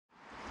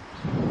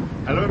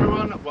Hello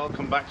everyone,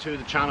 welcome back to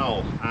the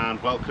channel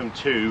and welcome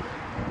to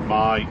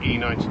my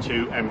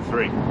E92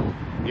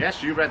 M3.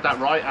 Yes, you read that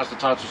right, as the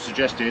title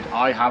suggested.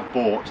 I have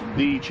bought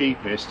the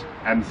cheapest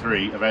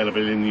M3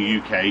 available in the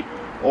UK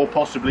or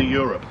possibly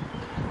Europe.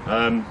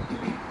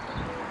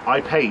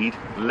 I paid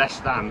less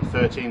than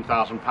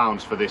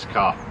 £13,000 for this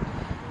car.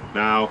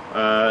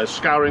 Now,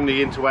 scouring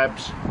the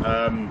interwebs,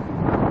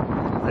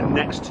 the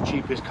next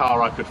cheapest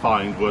car I could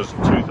find was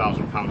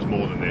 £2,000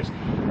 more than this,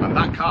 and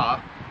that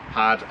car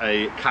had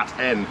a Cat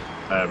N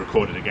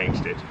recorded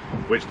against it,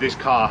 which this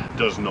car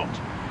does not.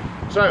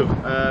 So,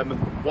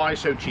 why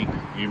so cheap?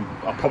 You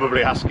are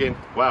probably asking.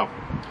 Well,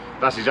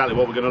 that's exactly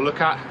what we're going to look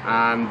at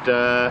and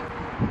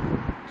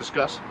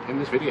discuss in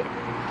this video.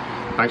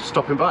 Thanks for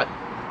stopping by.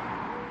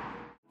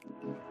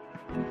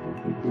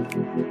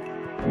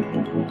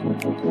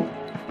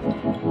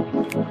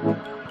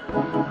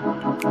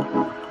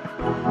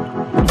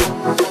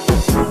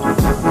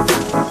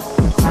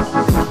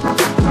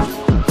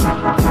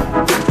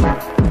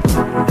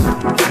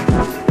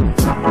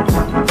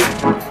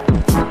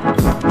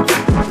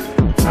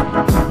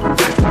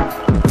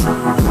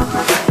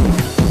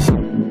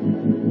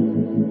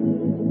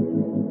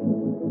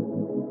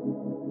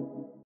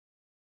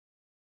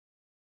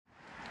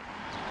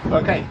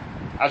 Okay,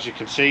 as you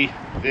can see,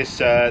 this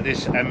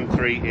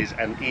M3 is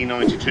an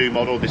E92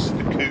 model. This is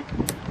the coupe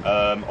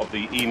of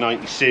the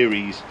E90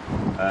 series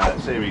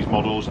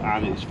models,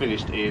 and it's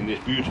finished in this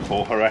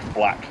beautiful Jerez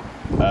black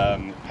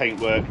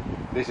paintwork.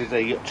 This is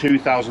a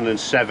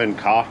 2007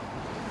 car,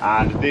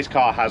 and this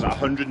car has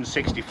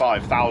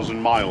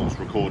 165,000 miles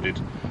recorded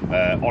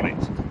on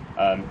it.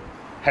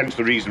 Hence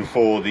the reason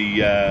for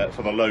the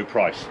low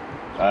price.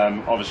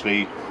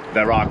 Obviously,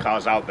 there are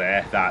cars out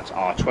there that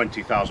are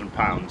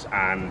 £20,000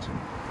 and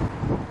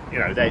you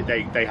know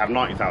they have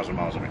 90,000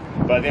 miles on it.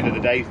 But at the end of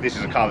the day, this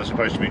is a car that's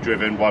supposed to be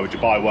driven. Why would you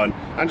buy one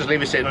and just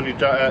leave it sitting on your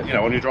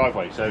on your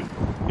driveway? So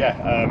yeah,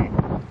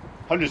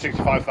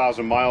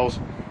 165,000 miles.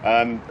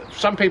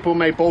 Some people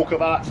may balk at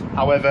that.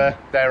 However,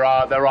 there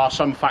are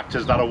some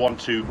factors that I want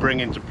to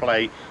bring into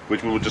play,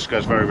 which we will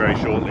discuss very, very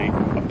shortly,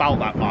 about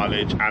that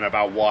mileage and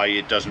about why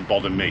it doesn't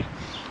bother me.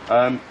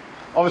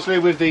 Obviously,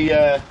 with the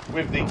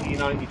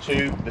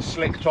E92, the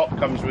slick top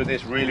comes with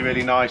this really,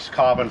 really nice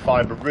carbon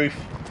fibre roof,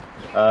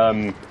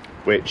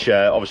 which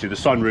obviously the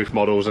sunroof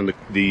models and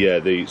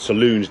the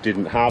saloons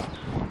didn't have.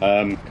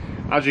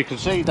 As you can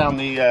see down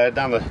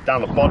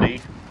the body,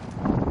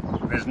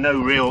 there's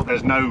no real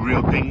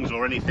dings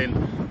or anything,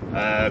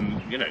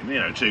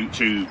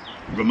 to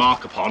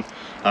remark upon.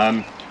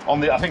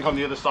 I think on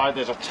the other side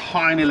there's a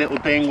tiny little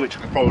ding which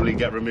could probably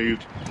get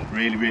removed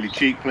really, really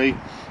cheaply.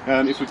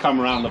 If we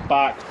come around the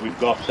back, we've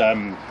got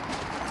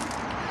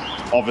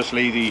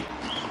obviously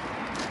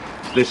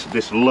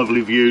this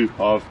lovely view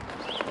of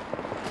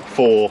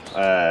four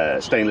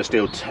stainless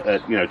steel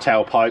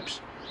tailpipes,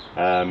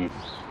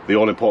 the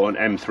all-important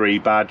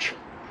M3 badge,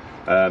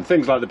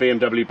 things like the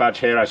BMW badge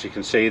here. As you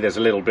can see, there's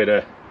a little bit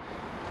of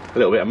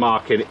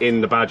marking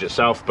in the badge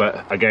itself,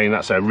 but again,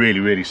 that's a really,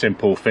 really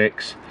simple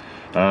fix.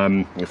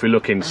 If we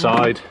look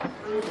inside,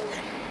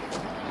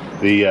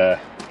 the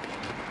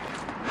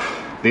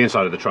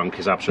inside of the trunk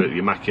is absolutely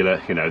immaculate.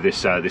 You know,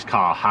 this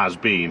car has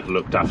been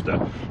looked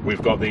after.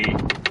 We've got the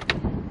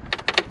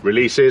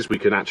releases. We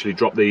can actually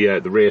drop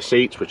the rear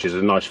seats, which is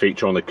a nice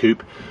feature on the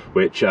coupe,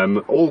 which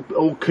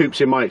all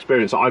coupes in my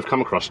experience that I've come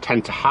across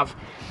tend to have,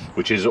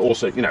 which is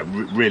also, you know,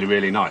 really,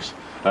 really nice.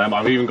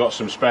 I've even got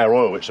some spare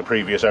oil which the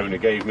previous owner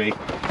gave me,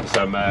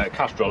 some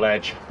Castrol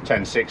Edge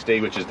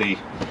 1060, which is the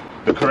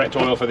correct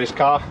oil for this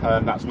car,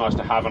 and that's nice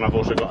to have. And I've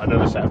also got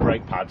another set of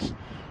brake pads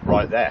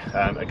right there,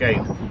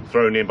 again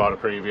thrown in by the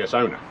previous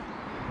owner.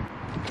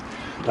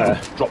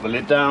 Drop the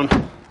lid down,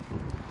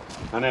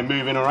 and then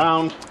moving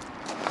around,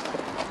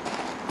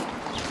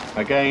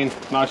 again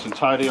nice and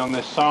tidy on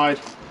this side.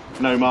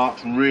 No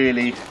marks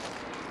really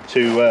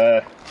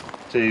to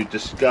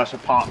discuss,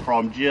 apart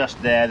from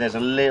just there's a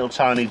little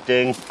tiny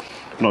ding.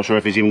 I'm not sure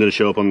if it's even going to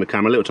show up on the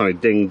camera. A little tiny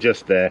ding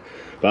just there,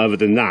 but other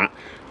than that,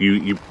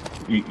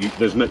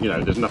 there's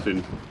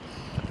nothing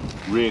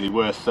really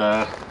worth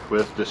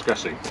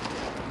discussing.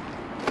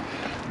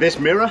 This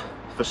mirror,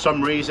 for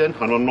some reason,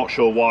 and I'm not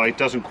sure why,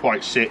 doesn't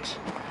quite sit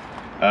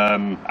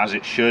as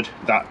it should.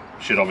 That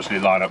should obviously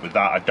line up with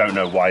that. I don't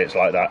know why it's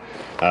like that.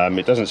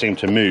 It doesn't seem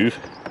to move.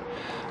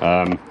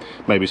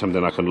 Maybe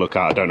something I can look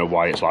at. I don't know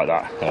why it's like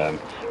that.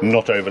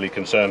 Not overly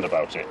concerned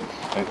about it.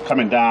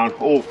 Coming down,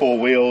 all four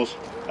wheels,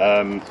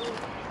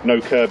 no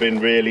curbing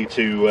really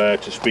to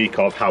speak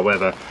of.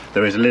 However,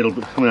 there is a little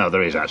bit, well,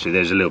 there's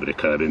a little bit of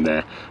curbing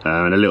there,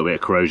 and a little bit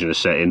of corrosion has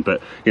set in,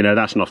 but you know,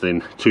 that's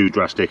nothing too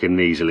drastic and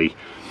easily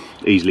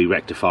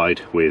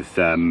rectified with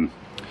a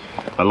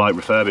light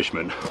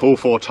refurbishment. All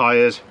four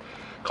tyres,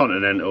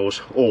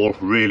 Continentals, all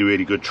really,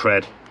 really good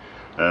tread.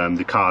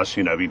 The car's,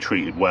 you know, been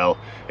treated well.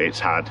 It's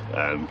had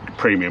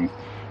premium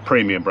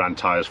brand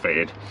tyres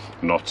fitted,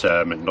 not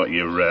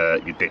your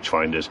ditch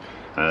finders,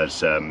 as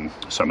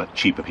some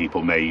cheaper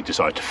people may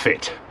decide to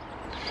fit.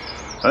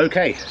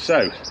 Okay,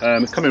 so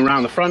coming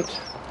around the front,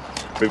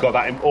 We've got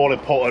that all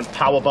important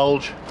power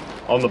bulge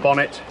on the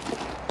bonnet,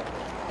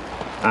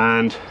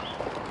 and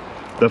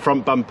the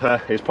front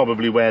bumper is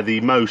probably where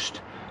the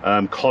most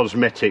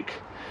cosmetic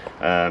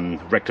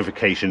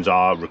rectifications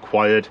are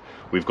required.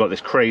 We've got this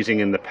crazing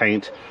in the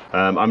paint.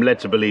 I'm led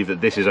to believe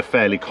that this is a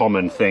fairly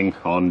common thing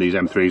on these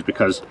M3s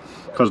because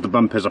the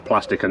bumpers are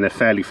plastic and they're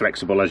fairly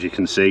flexible, as you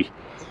can see.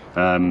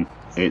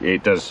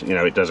 It does, you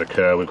know, it does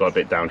occur. We've got a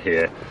bit down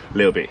here, a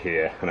little bit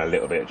here, and a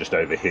little bit just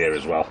over here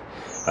as well.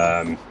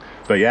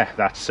 But yeah,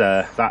 that's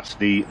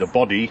the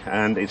body,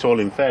 and it's all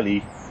in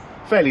fairly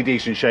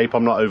decent shape.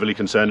 I'm not overly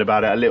concerned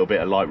about it. A little bit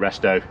of light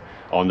resto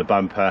on the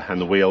bumper and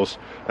the wheels,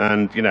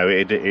 and you know,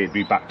 it'd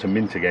be back to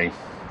mint again.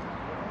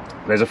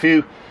 There's a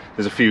few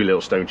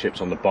little stone chips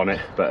on the bonnet,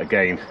 but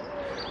again,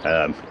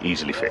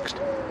 easily fixed.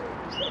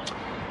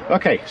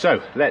 Okay,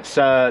 so let's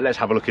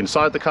have a look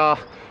inside the car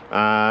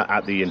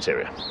at the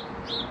interior.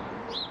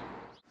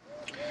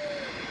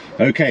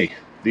 Okay,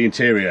 the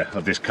interior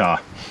of this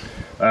car.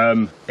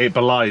 It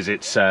belies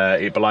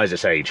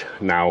its age.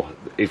 Now,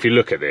 if you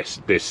look at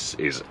this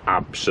is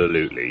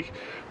absolutely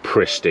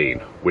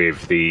pristine,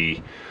 with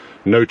the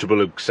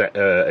notable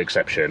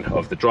exception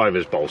of the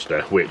driver's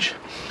bolster, which,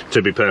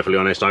 to be perfectly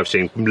honest, I've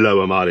seen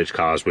lower mileage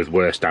cars with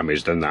worse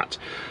damage than that.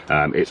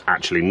 It's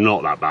actually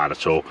not that bad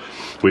at all.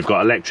 We've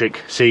got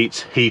electric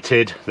seats,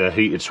 heated. The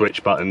heated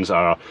switch buttons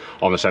are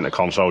on the center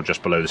console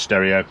just below the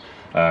stereo,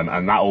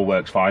 and that all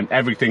works fine.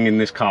 Everything in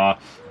this car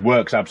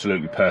works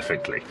absolutely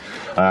perfectly.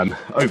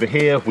 Over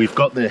here we've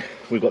got the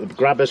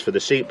grabbers for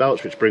the seat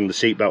belts, which bring the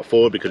seat belt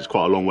forward because it's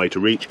quite a long way to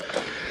reach.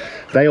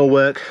 They all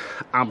work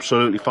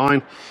absolutely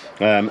fine.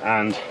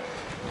 And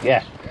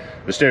yeah,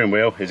 the steering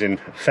wheel is in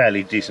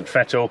fairly decent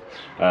fettle,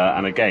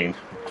 and again,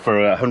 for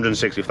a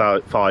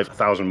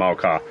 165,000 mile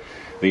car,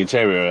 the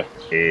interior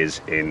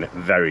is in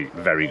very,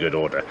 very good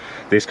order.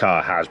 This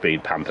car has been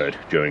pampered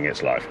during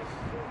its life.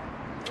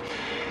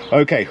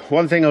 Okay,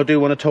 one thing I do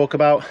want to talk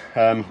about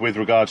with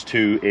regards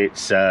to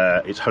its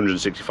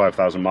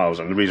 165,000 miles,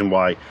 and the reason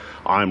why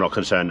I'm not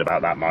concerned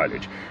about that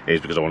mileage is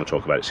because I want to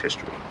talk about its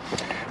history.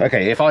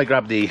 Okay, if I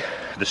grab the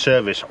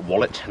service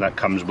wallet that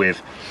comes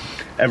with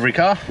every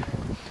car,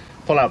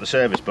 pull out the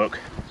service book,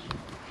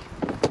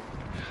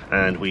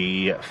 and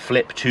we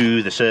flip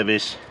to the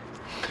service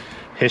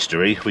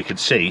history, we could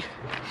see,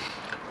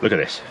 look at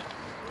this,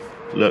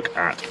 look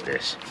at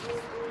this.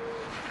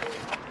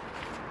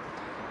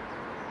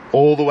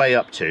 All the way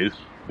up to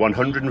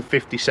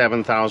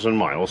 157,000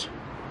 miles,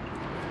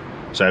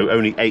 so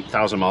only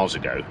 8,000 miles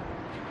ago,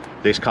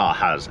 this car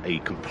has a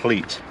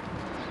complete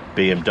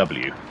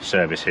BMW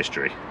service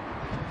history.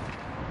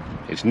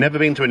 It's never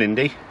been to an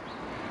Indy.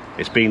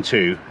 It's been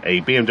to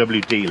a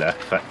BMW dealer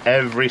for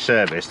every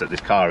service that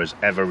this car has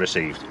ever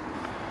received,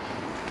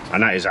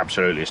 and that is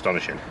absolutely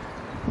astonishing.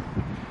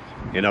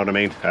 You know what I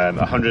mean?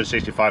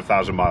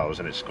 165,000 miles,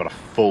 and it's got a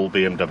full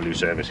BMW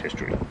service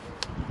history.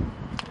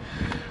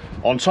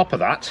 On top of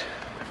that,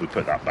 if we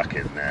put that back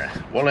in there,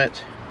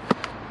 wallet,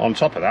 on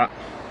top of that,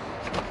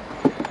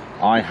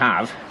 I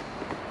have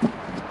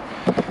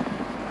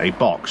a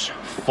box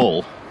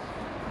full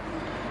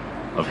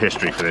of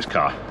history for this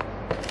car.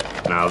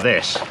 Now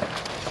this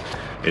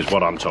is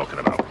what I'm talking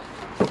about.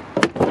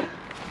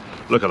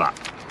 Look at that.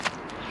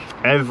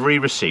 Every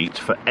receipt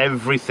for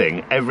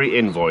everything, every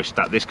invoice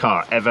that this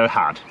car ever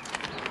had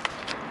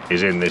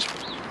is in this,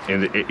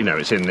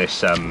 it's in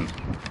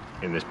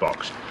this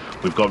box.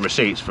 We've got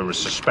receipts for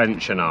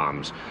suspension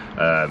arms,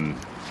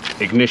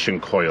 ignition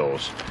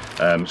coils,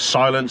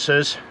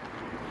 silencers,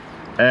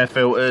 air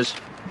filters,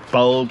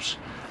 bulbs.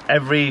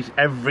 Every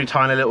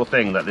tiny little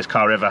thing that this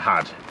car ever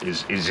had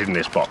is in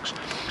this box.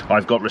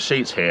 I've got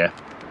receipts here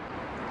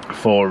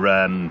for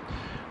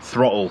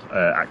throttle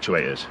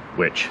actuators,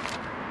 which,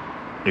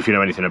 if you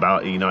know anything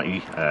about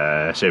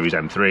E90 series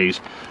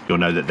M3s, you'll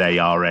know that they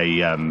are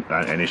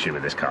an issue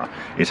with this car.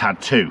 It's had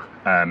two.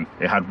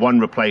 It had one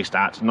replaced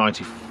at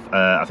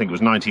I think it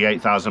was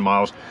 98,000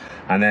 miles,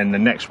 and then the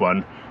next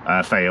one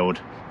failed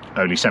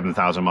only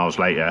 7,000 miles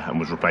later and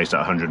was replaced at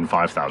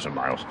 105,000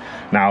 miles.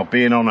 Now,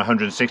 being on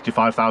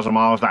 165,000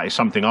 miles, that is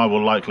something I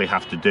will likely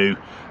have to do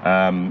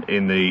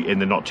in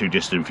the not too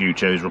distant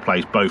future, is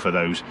replace both of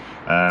those.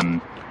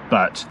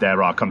 But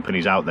there are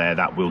companies out there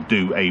that will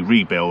do a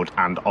rebuild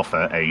and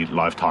offer a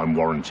lifetime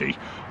warranty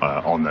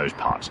on those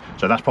parts.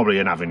 So that's probably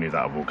an avenue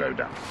that I will go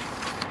down.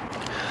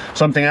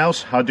 Something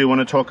else I do want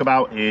to talk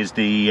about is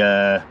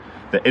the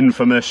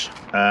infamous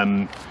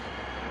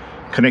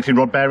connecting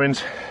rod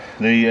bearings.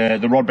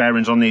 The rod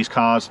bearings on these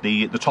cars,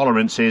 the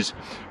tolerances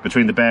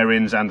between the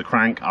bearings and the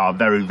crank are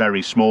very,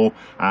 very small,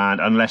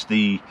 and unless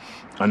the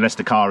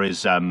car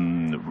is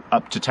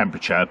up to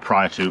temperature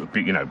prior to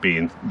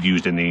being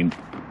used in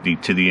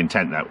to the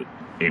intent that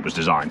it was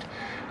designed,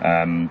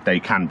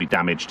 they can be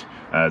damaged,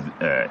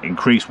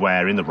 increased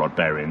wear in the rod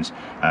bearings,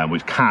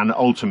 which can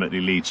ultimately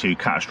lead to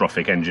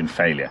catastrophic engine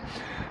failure.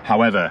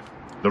 However,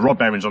 the rod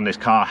bearings on this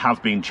car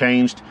have been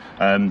changed.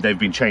 They've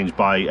been changed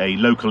by a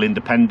local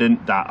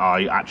independent that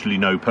I actually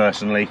know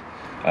personally,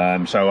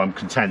 so I'm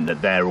content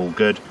that they're all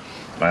good.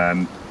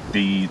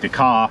 The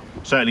car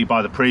certainly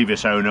by the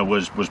previous owner,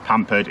 was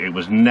pampered. It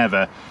was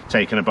never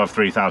taken above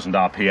 3,000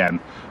 RPM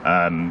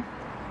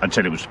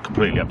until it was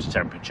completely up to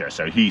temperature.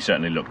 So he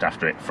certainly looked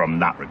after it from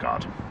that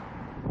regard.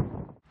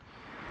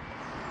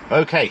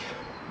 Okay,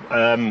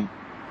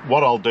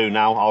 what I'll do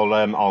now,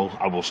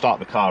 I will start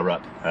the car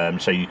up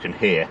so you can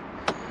hear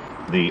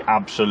the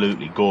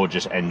absolutely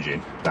gorgeous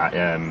engine that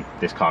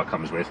this car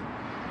comes with.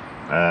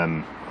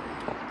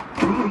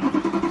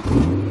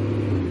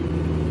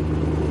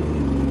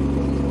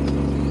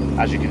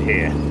 As you can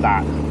hear,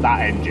 that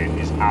engine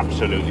is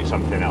absolutely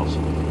something else.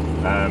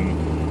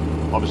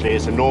 Obviously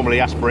it's a normally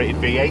aspirated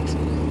V8,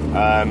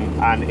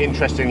 and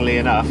interestingly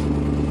enough,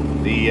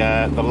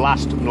 the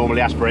last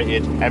normally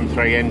aspirated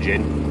M3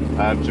 engine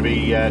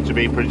to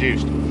be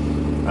produced.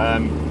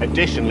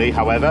 Additionally,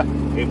 however,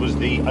 it was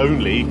the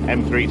only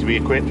M3 to be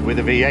equipped with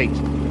a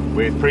V8,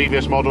 with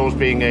previous models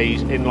being a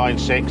inline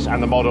 6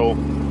 and the model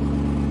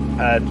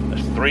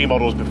 3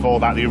 models before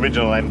that, the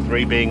original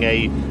M3, being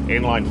a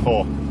inline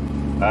 4.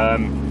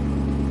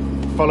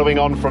 Following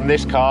on from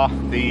this car,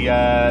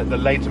 the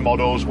later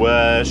models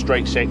were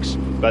straight 6,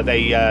 but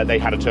they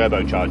had a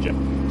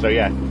turbocharger. So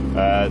yeah,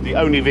 the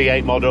only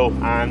V8 model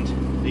and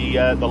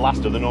the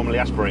last of the normally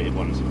aspirated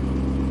ones.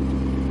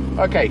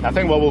 Okay, I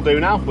think what we'll do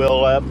now,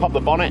 we'll pop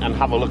the bonnet and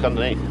have a look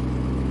underneath.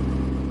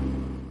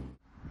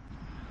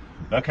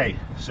 Okay,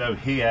 so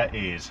here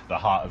is the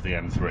heart of the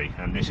M3,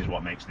 and this is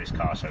what makes this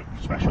car so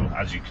special.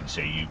 As you can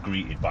see, you're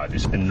greeted by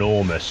this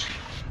enormous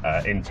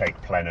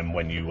intake plenum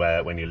when you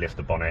lift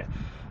the bonnet,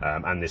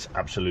 and this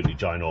absolutely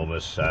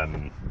ginormous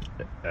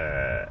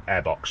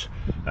airbox,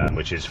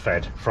 which is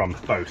fed from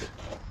both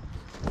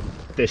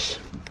this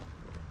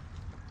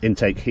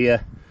intake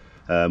here,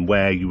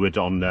 where you would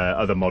on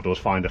other models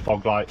find a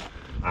fog light,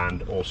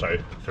 and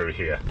also through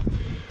here.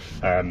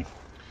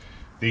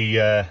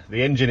 The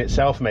engine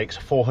itself makes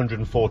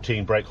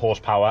 414 brake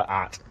horsepower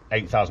at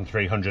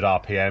 8,300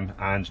 RPM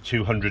and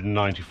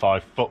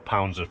 295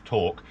 foot-pounds of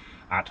torque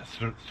at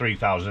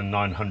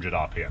 3,900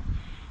 RPM.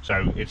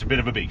 So it's a bit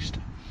of a beast.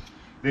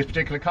 This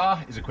particular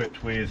car is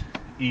equipped with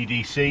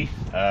EDC,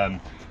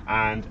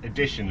 and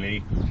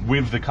additionally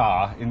with the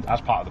car,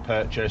 as part of the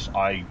purchase,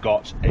 I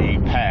got a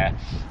pair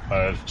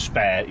of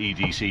spare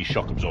EDC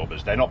shock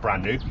absorbers. They're not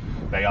brand new,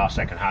 they are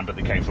second hand, but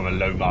they came from a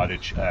low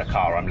mileage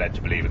car, I'm led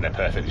to believe, and they're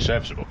perfectly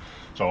serviceable,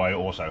 so I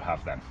also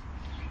have them.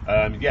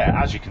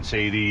 Yeah, as you can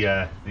see,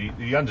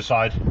 the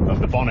underside of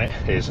the bonnet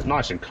is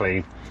nice and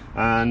clean,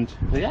 and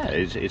yeah,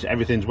 it's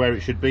everything's where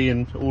it should be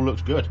and all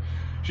looks good.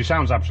 She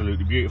sounds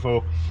absolutely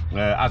beautiful.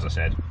 As I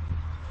said,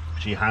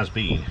 she has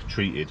been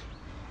treated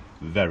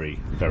very,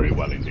 very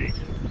well indeed.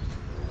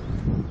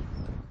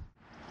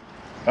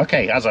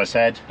 Okay, as I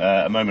said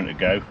a moment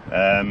ago,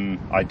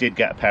 I did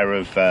get a pair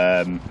of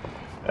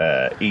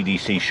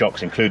EDC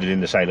shocks included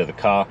in the sale of the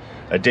car.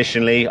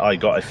 Additionally, I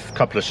got a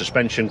couple of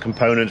suspension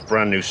components,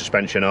 brand new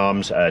suspension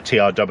arms,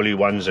 TRW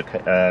ones,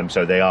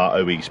 so they are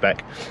OE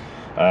spec,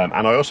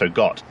 and I also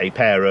got a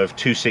pair of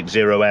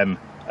 260M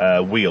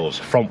wheels,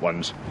 front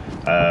ones,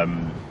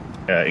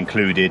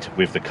 included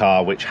with the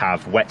car, which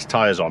have wet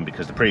tyres on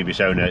because the previous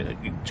owner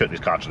took this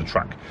car to the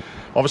track.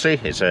 Obviously,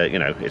 it's a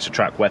it's a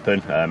track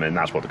weapon, and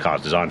that's what the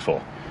car's designed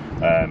for.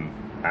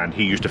 And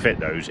he used to fit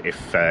those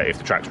if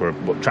the track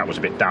was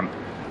a bit damp,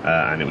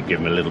 and it would give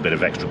him a little bit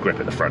of extra grip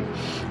at the front.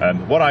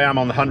 What I am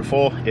on the hunt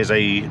for is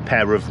a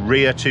pair of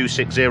rear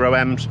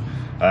 260Ms,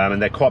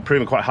 and they're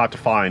proven quite hard to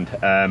find.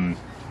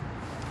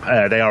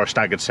 They are a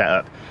staggered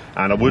setup,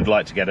 and I would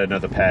like to get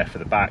another pair for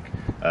the back,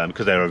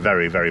 because they're a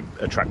very, very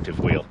attractive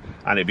wheel,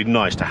 and it'd be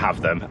nice to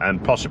have them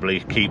and possibly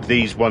keep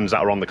these ones that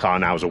are on the car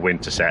now as a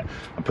winter set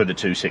and put the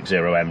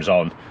 260Ms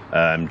on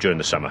during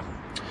the summer.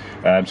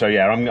 So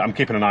yeah, I'm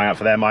keeping an eye out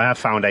for them. I have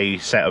found a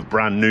set of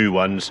brand new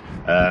ones,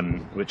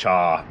 which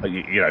are,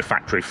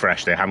 factory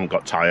fresh. They haven't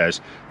got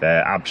tyres.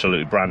 They're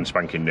absolutely brand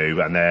spanking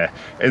new, and they're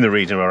in the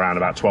region of around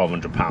about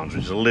 £1,200,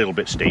 which is a little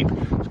bit steep,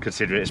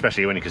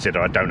 especially when you consider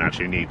I don't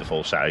actually need the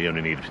full set. I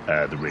only need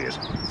the rears.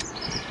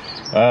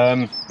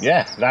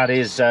 Yeah,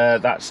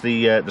 that's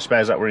the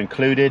spares that were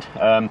included.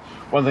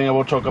 One thing I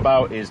will talk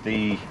about is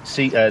the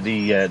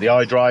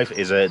iDrive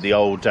is the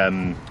old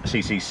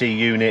CCC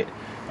unit.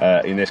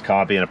 In this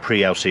car, being a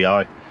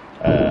pre-LCI,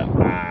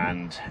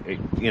 and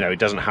it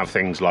doesn't have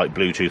things like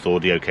Bluetooth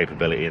audio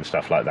capability and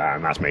stuff like that,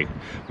 and that's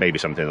maybe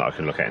something that I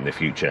can look at in the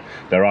future.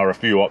 There are a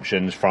few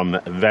options from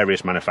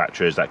various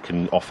manufacturers that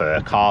can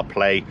offer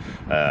CarPlay,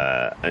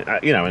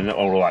 and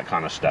all that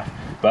kind of stuff.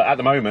 But at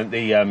the moment,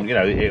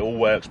 it all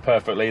works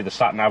perfectly. The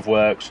sat nav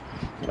works.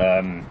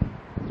 The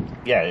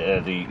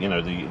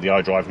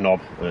iDrive knob,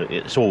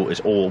 it's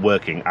all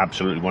working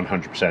absolutely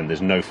 100%.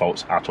 There's no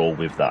faults at all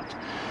with that.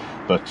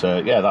 But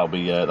yeah, that'll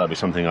be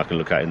something I can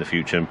look at in the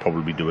future and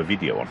probably do a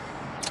video on.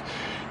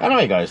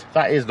 Anyway, guys,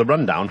 that is the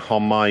rundown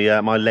on my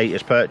my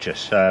latest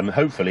purchase.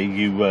 Hopefully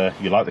you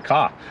like the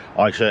car.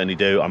 I certainly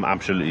do. I'm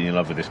absolutely in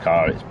love with this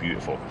car. It's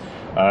beautiful.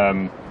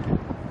 There'll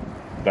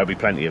be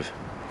plenty of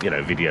you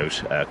know,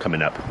 videos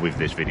coming up with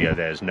this video.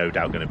 There's no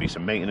doubt going to be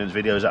some maintenance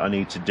videos that I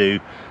need to do,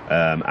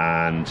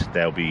 and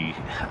there'll be,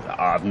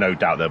 I've no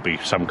doubt there'll be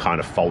some kind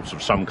of faults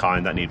of some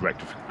kind that need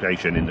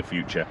rectification in the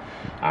future,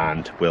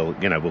 and we'll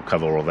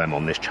cover all of them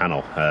on this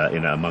channel,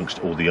 in amongst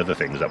all the other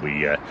things that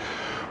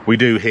we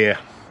do here.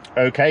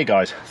 Okay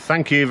guys,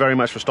 thank you very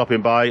much for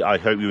stopping by. I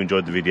hope you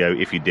enjoyed the video.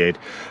 If you did,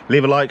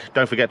 leave a like,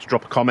 don't forget to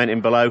drop a comment in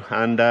below,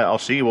 and I'll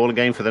see you all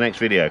again for the next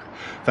video.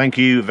 Thank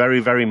you very,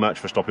 very much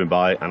for stopping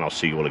by, and I'll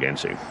see you all again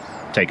soon.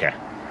 Take care.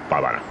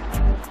 Bye bye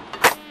now.